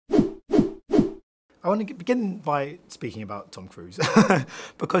I want to begin by speaking about Tom Cruise,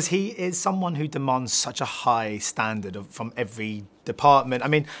 because he is someone who demands such a high standard from every department. I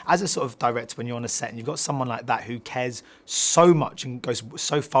mean, as a sort of director, when you're on a set and you've got someone like that who cares so much and goes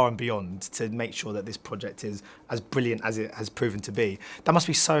so far and beyond to make sure that this project is as brilliant as it has proven to be, that must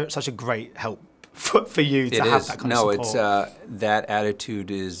be such a great help for you to have that kind of support. No, it's that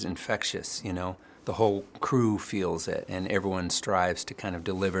attitude is infectious, you know. The whole crew feels it, and everyone strives to kind of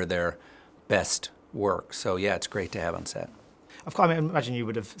deliver their best work. So yeah, it's great to have on set. Of course, I imagine you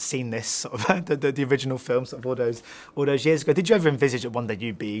would have seen this sort of the original film sort of all those years ago. Did you ever envisage that one day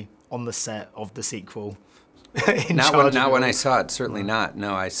you'd be on the set of the sequel? Not when I saw it, certainly not.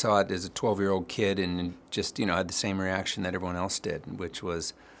 No, I saw it as a 12-year-old kid and just, you know, had the same reaction that everyone else did, which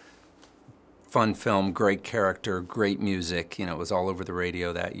was fun film, great character, great music. You know, it was all over the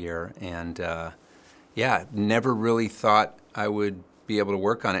radio that year. And yeah, never really thought I would be able to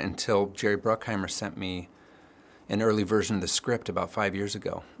work on it until Jerry Bruckheimer sent me an early version of the script about 5 years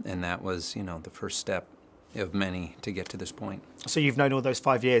ago, and that was, you know, the first step of many to get to this point. So you've known all those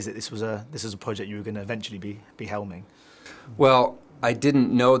 5 years that this was a project you were going to eventually be helming? Well, I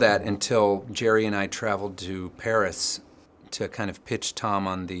didn't know that until Jerry and I traveled to Paris to kind of pitch Tom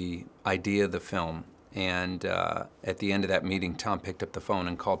on the idea of the film. And at the end of that meeting, Tom picked up the phone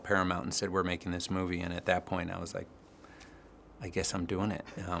and called Paramount and said, "We're making this movie." And at that point, I was like, I guess I'm doing it,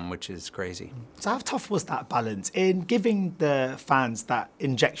 which is crazy. So how tough was that balance in giving the fans that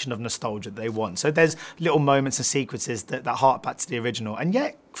injection of nostalgia that they want? So there's little moments and sequences that hark back to the original, and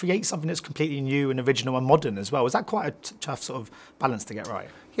yet create something that's completely new and original and modern as well. Was that quite a tough sort of balance to get right?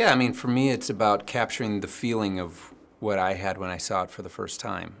 Yeah, I mean, for me, it's about capturing the feeling of what I had when I saw it for the first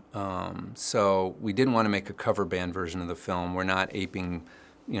time. So we didn't want to make a cover band version of the film. We're not aping,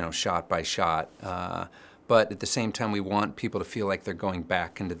 you know, shot by shot. But at the same time, we want people to feel like they're going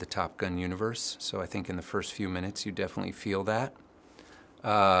back into the Top Gun universe. So I think in the first few minutes, you definitely feel that.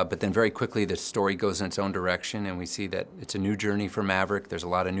 But then very quickly, the story goes in its own direction, and we see that it's a new journey for Maverick. There's a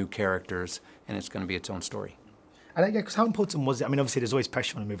lot of new characters, and it's going to be its own story. And because how important was it? I mean, obviously, there's always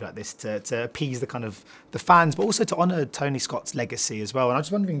pressure on a movie like this to appease the fans, but also to honour Tony Scott's legacy as well. And I was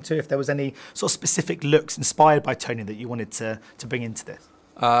wondering too if there was any sort of specific looks inspired by Tony that you wanted to bring into this.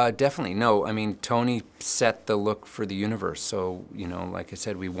 Definitely. No, I mean, Tony set the look for the universe. So, you know, like I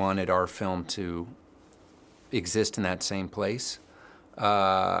said, we wanted our film to exist in that same place.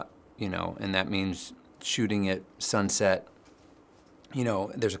 You know, and that means shooting at sunset. You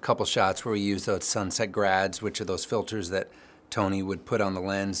know, there's a couple shots where we use those sunset grads, which are those filters that Tony would put on the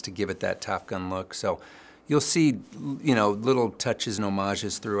lens to give it that Top Gun look. So you'll see, you know, little touches and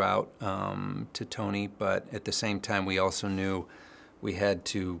homages throughout to Tony, but at the same time, we also knew we had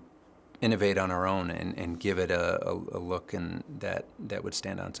to innovate on our own and give it a look that would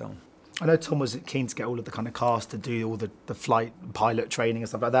stand on its own. I know Tom was keen to get all of the kind of cast to do all the flight pilot training and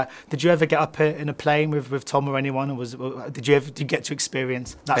stuff like that. Did you ever get up in a plane with Tom or anyone? Or did you get to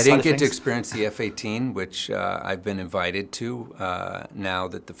experience that I side of didn't get things? to experience the F-18, which I've been invited to now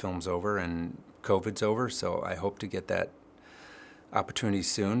that the film's over and COVID's over, so I hope to get that opportunity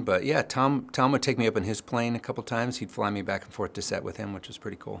soon. But yeah, Tom would take me up in his plane a couple times. He'd fly me back and forth to set with him, which was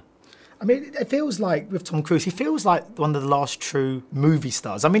pretty cool. I mean, it feels like, with Tom Cruise, he feels like one of the last true movie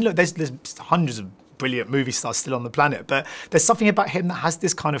stars. I mean, look, there's hundreds of brilliant movie stars still on the planet, but there's something about him that has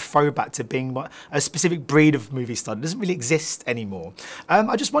this kind of throwback to being a specific breed of movie star that doesn't really exist anymore.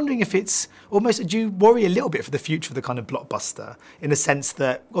 I'm just wondering if it's almost, do you worry a little bit for the future of the kind of blockbuster, in the sense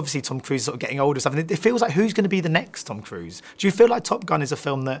that, obviously, Tom Cruise is sort of getting older and stuff, and it feels like who's going to be the next Tom Cruise? Do you feel like Top Gun is a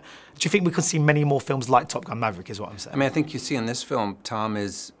film that, do you think we could see many more films like Top Gun Maverick, is what I'm saying? I mean, I think you see in this film, Tom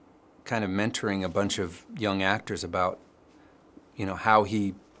is kind of mentoring a bunch of young actors about, you know, how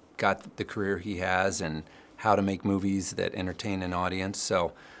he got the career he has and how to make movies that entertain an audience.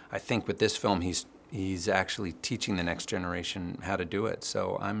 So I think with this film, he's actually teaching the next generation how to do it.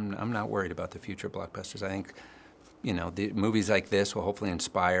 So I'm not worried about the future blockbusters. I think, you know, the movies like this will hopefully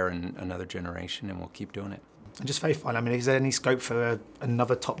inspire another generation, and we'll keep doing it. And just very fun. I mean, is there any scope for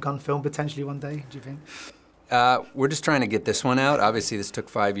another Top Gun film potentially one day, do you think? We're just trying to get this one out. Obviously, this took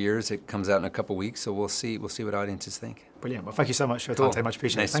 5 years. It comes out in a couple weeks, so we'll see what audiences think. Brilliant. Well, thank you so much for your time. Much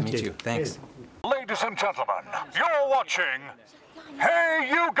appreciated. Nice to meet you. Thanks. Ladies and gentlemen, you're watching Hey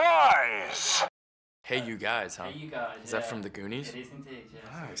You Guys. Hey You Guys, huh? Hey You Guys. Is that from the Goonies? It is indeed, yes.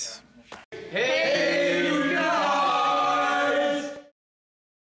 Nice. Hey